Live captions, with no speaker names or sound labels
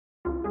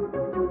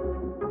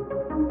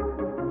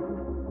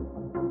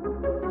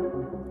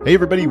Hey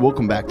everybody,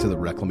 welcome back to the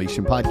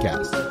Reclamation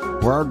Podcast,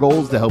 where our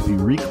goal is to help you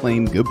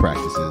reclaim good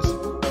practices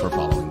for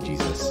following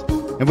Jesus.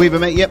 If we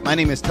haven't met yet, my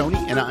name is Tony,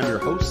 and I'm your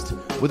host.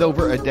 With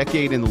over a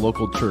decade in the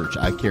local church,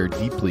 I care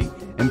deeply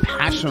and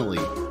passionately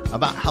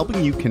about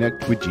helping you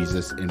connect with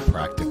Jesus in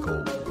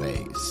practical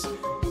ways.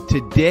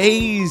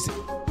 Today's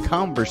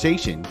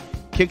conversation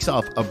kicks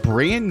off a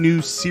brand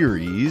new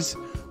series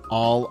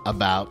all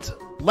about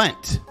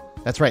Lent.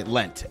 That's right,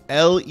 Lent,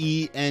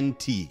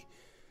 L-E-N-T.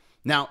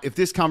 Now, if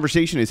this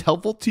conversation is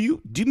helpful to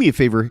you, do me a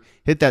favor,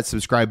 hit that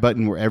subscribe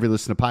button wherever you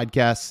listen to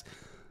podcasts.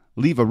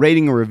 Leave a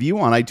rating or review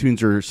on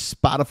iTunes or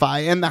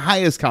Spotify, and the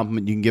highest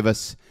compliment you can give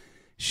us,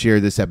 share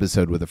this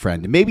episode with a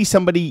friend. Maybe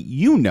somebody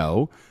you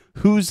know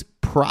who's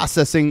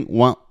processing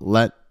what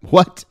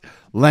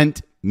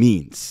Lent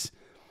means.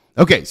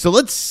 Okay, so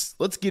let's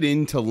get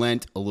into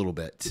Lent a little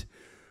bit.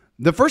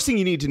 The first thing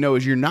you need to know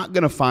is you're not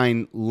going to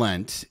find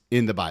Lent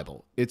in the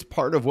Bible. It's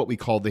part of what we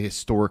call the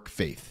historic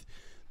faith,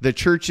 the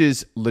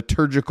church's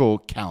liturgical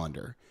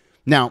calendar.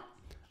 Now,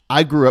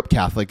 I grew up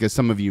Catholic, as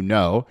some of you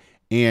know,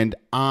 and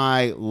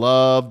I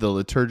love the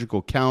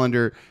liturgical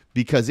calendar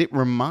because it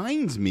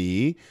reminds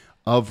me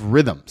of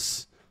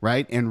rhythms,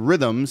 right? And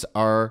rhythms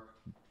are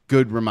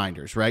good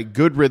reminders, right?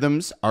 Good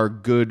rhythms are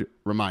good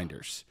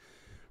reminders,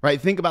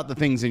 right? Think about the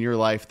things in your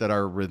life that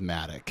are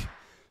rhythmic.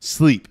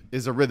 Sleep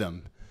is a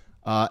rhythm.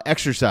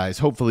 Exercise,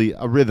 hopefully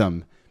a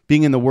rhythm.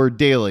 Being in the Word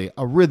daily,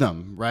 a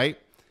rhythm, right?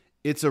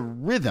 It's a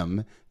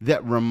rhythm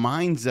that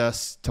reminds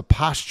us to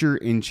posture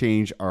and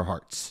change our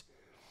hearts.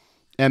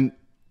 And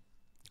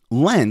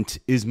Lent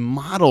is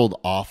modeled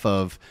off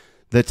of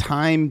the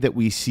time that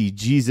we see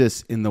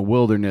Jesus in the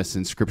wilderness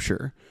in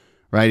Scripture,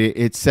 right?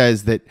 It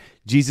says that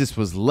Jesus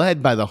was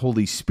led by the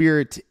Holy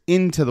Spirit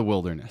into the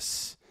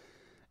wilderness.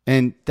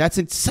 And that's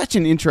such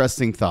an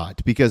interesting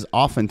thought because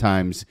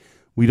oftentimes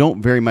we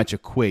don't very much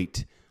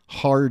equate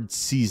hard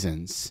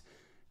seasons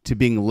to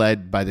being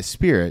led by the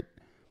Spirit.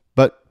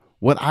 But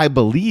what I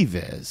believe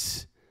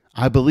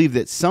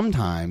that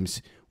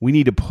sometimes we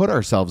need to put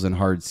ourselves in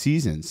hard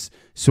seasons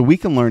so we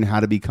can learn how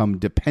to become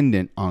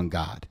dependent on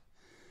God.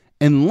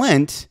 And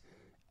Lent,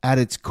 at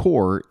its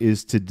core,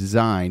 is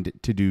designed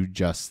to do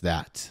just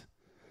that.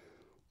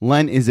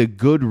 Lent is a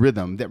good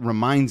rhythm that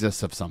reminds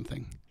us of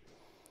something.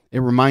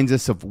 It reminds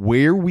us of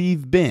where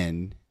we've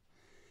been,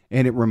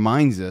 and it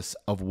reminds us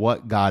of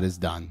what God has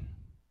done.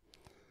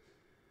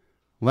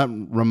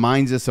 Lent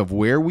reminds us of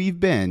where we've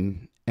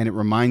been, and it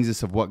reminds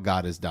us of what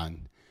God has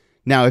done.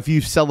 Now, if you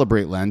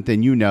celebrate Lent,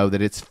 then you know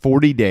that it's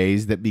 40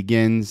 days that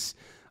begins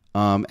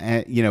kind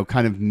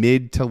of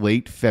mid to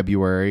late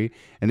February,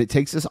 and it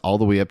takes us all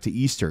the way up to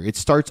Easter. It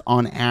starts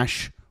on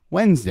Ash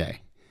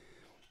Wednesday.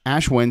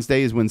 Ash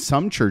Wednesday is when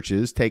some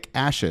churches take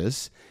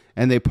ashes,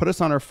 and they put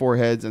us on our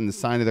foreheads and the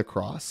sign of the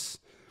cross.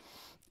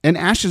 And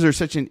ashes are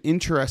such an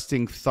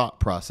interesting thought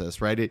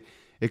process, right?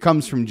 It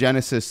comes from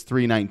Genesis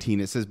 3:19.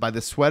 It says, "By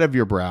the sweat of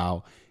your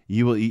brow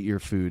you will eat your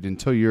food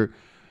until you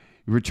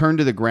return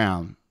to the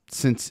ground,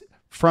 since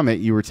from it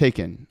you were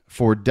taken.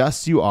 For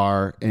dust you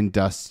are, and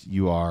dust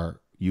you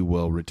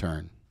will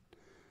return."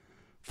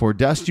 For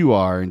dust you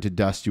are, and to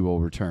dust you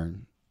will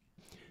return.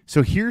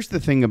 So here's the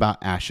thing about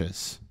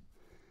ashes.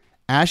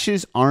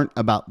 Ashes aren't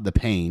about the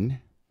pain.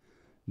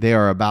 They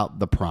are about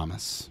the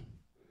promise.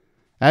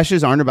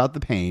 Ashes aren't about the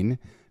pain.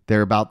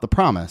 They're about the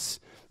promise.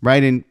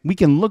 Right? And we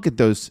can look at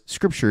those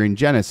scripture in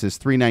Genesis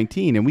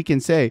 3:19, and we can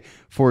say,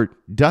 "For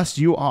dust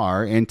you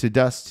are, and to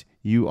dust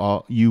you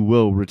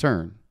will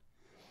return."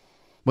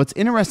 What's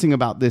interesting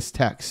about this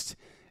text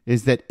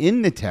is that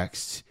in the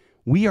text,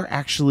 we are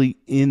actually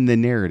in the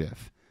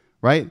narrative,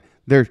 right?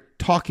 They're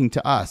talking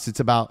to us. It's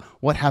about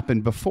what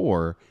happened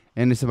before,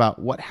 and it's about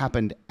what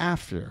happened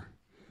after,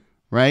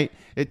 right?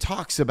 It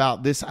talks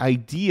about this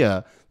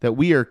idea that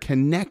we are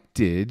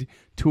connected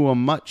to a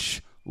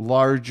much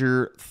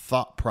larger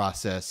thought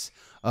process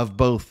of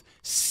both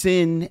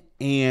sin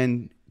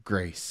and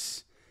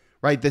grace,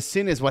 right? The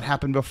sin is what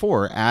happened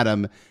before.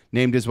 Adam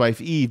named his wife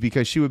Eve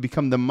because she would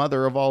become the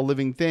mother of all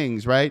living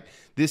things, right?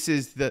 This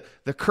is the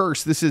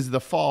curse. This is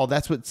the fall.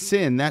 That's what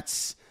sin,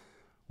 that's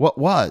what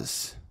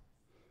was,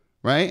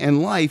 right?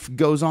 And life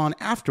goes on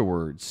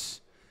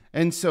afterwards.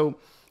 And so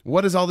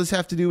what does all this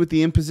have to do with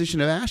the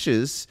imposition of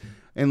ashes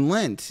and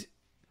Lent?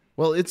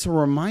 Well, it's a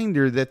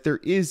reminder that there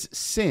is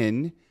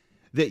sin,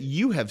 that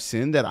you have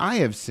sinned, that I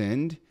have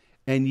sinned,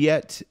 and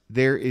yet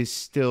there is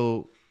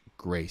still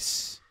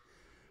grace.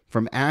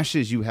 From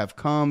ashes you have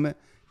come,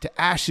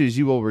 to ashes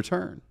you will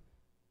return.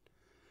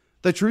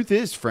 The truth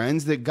is,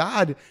 friends, that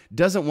God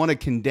doesn't want to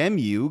condemn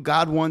you.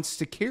 God wants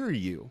to carry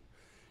you,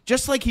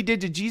 just like he did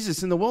to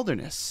Jesus in the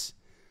wilderness.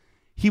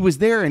 He was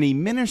there and he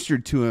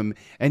ministered to him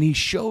and he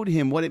showed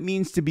him what it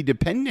means to be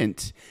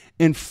dependent.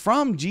 And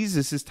from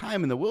Jesus'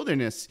 time in the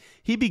wilderness,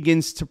 he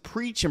begins to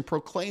preach and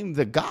proclaim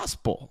the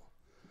gospel.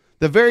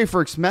 The very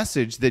first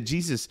message that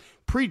Jesus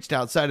preached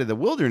outside of the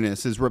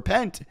wilderness is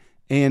repent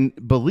and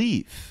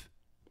believe.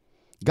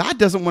 God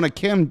doesn't want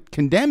to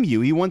condemn you.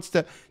 He wants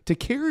to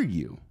carry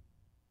you.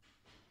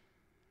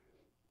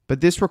 But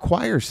this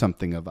requires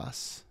something of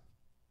us.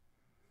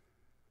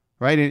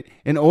 right?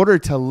 In order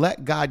to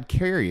let God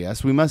carry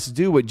us, we must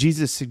do what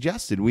Jesus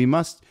suggested. We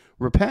must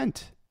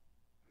repent,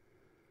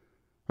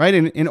 right?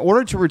 In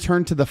order to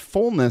return to the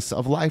fullness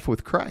of life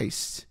with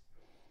Christ,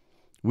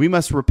 we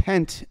must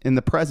repent in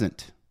the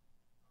present.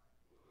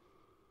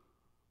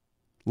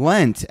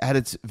 Lent, at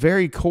its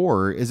very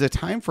core, is a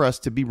time for us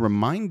to be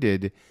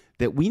reminded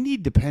that we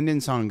need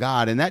dependence on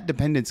God, and that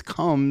dependence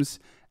comes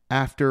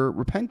after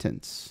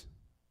repentance.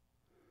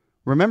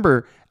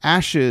 Remember,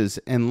 ashes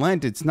and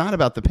Lent, it's not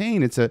about the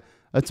pain, it's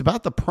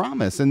about the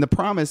promise, and the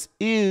promise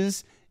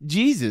is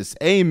Jesus.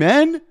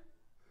 Amen?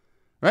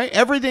 Right?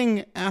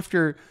 Everything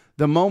after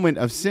the moment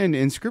of sin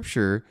in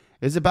Scripture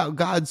is about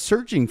God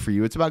searching for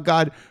you. It's about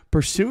God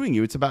pursuing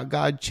you. It's about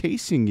God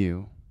chasing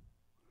you.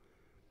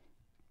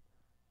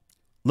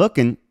 Look,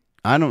 and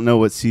I don't know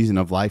what season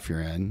of life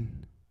you're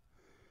in,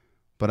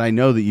 but I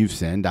know that you've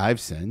sinned. I've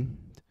sinned,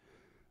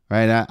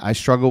 right? I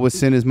struggle with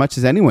sin as much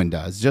as anyone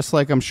does, just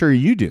like I'm sure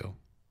you do.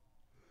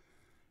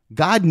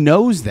 God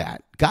knows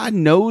that. God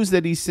knows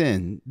that He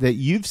sinned, that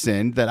you've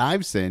sinned, that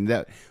I've sinned,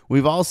 that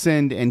we've all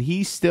sinned, and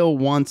He still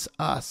wants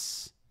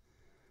us.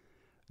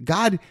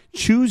 God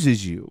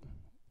chooses you.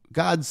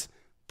 God's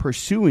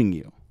pursuing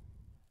you.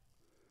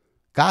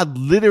 God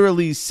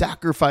literally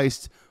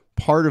sacrificed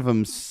part of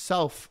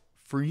Himself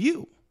for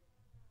you.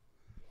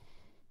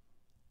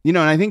 You know,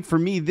 and I think for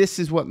me, this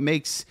is what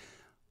makes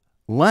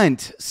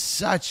Lent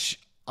such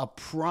a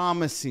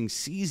promising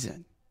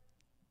season.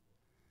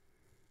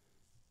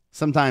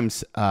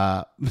 Sometimes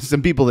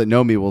some people that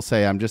know me will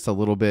say I'm just a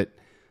little bit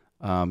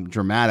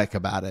dramatic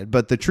about it.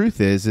 But the truth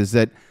is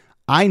that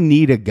I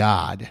need a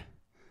God.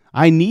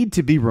 I need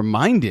to be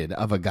reminded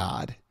of a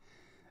God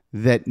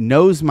that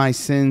knows my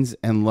sins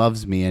and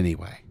loves me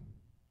anyway.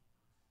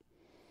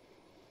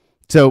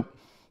 So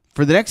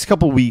for the next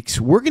couple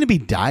weeks, we're going to be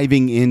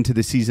diving into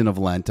the season of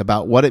Lent,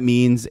 about what it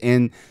means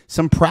and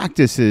some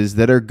practices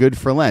that are good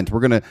for Lent.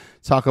 We're going to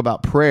talk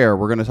about prayer.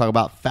 We're going to talk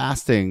about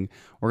fasting.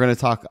 We're going to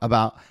talk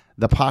about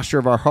the posture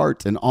of our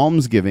heart and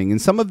almsgiving,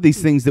 and some of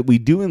these things that we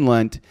do in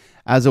Lent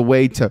as a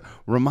way to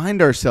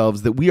remind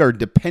ourselves that we are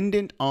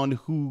dependent on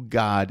who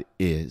God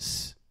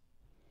is.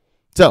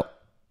 So,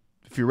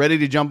 if you're ready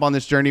to jump on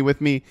this journey with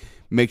me,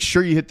 make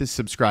sure you hit the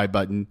subscribe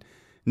button.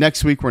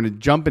 Next week, we're going to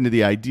jump into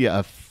the idea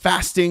of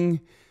fasting,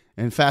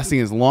 and fasting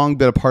has long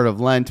been a part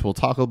of Lent. We'll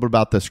talk a little bit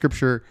about the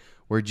scripture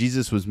where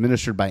Jesus was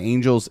ministered by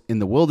angels in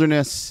the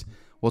wilderness.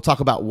 We'll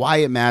talk about why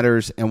it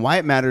matters and why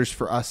it matters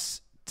for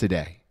us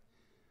today.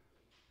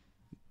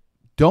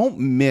 Don't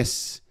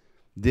miss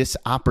this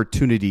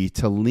opportunity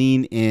to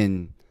lean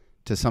in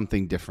to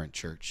something different,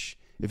 church.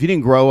 If you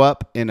didn't grow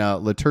up in a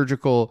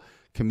liturgical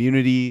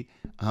community,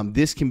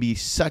 this can be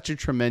such a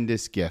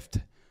tremendous gift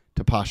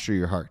to posture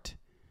your heart.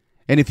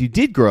 And if you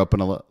did grow up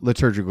in a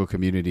liturgical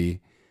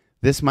community,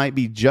 this might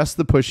be just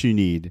the push you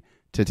need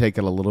to take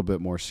it a little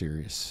bit more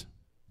serious.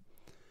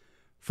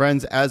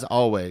 Friends, as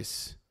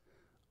always,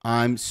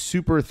 I'm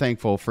super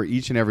thankful for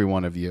each and every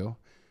one of you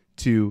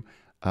to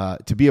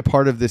be a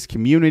part of this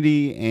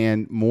community,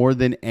 and more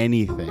than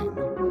anything,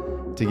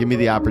 to give me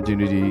the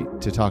opportunity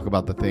to talk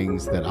about the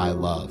things that I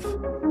love.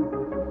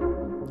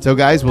 So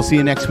guys, we'll see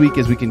you next week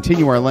as we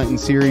continue our Lenten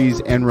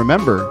series. And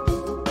remember,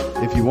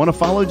 if you want to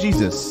follow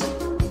Jesus,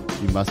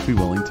 you must be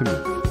willing to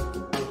move.